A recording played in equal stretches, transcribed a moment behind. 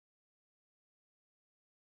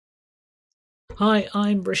Hi,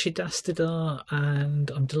 I'm Rishi Dastidar, and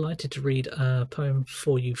I'm delighted to read a poem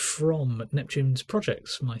for you from Neptune's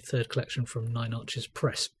Projects, my third collection from Nine Arches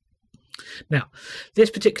Press. Now, this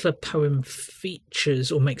particular poem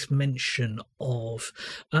features or makes mention of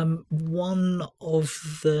one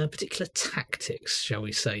of the particular tactics, shall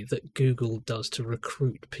we say, that Google does to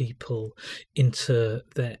recruit people into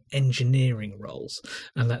their engineering roles,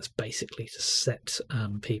 and that's basically to set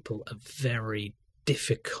people a very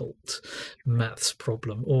difficult maths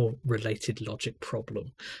problem or related logic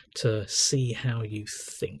problem to see how you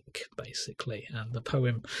think, basically. And the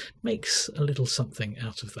poem makes a little something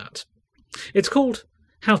out of that. It's called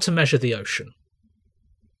How to Measure the Ocean.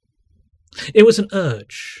 It was an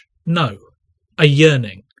urge, no, a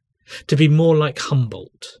yearning, to be more like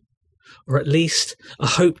Humboldt, or at least a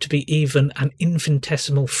hope to be even an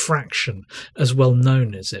infinitesimal fraction as well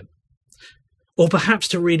known as him. Or perhaps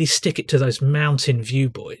to really stick it to those Mountain View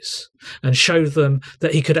boys and show them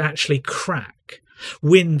that he could actually crack,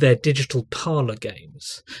 win their digital parlour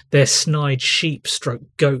games, their snide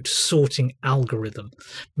sheep-stroke-goat sorting algorithm,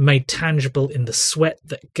 made tangible in the sweat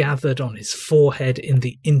that gathered on his forehead in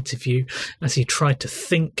the interview as he tried to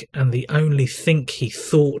think, and the only think he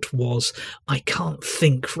thought was, "I can't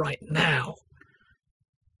think right now."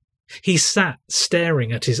 He sat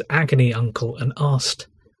staring at his agony uncle and asked,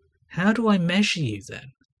 "How do I measure you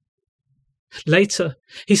then?" Later,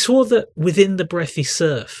 he swore that within the breathy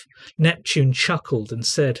surf, Neptune chuckled and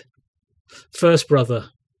said, "First,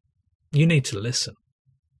 brother, you need to listen."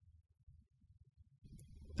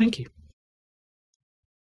 Thank you.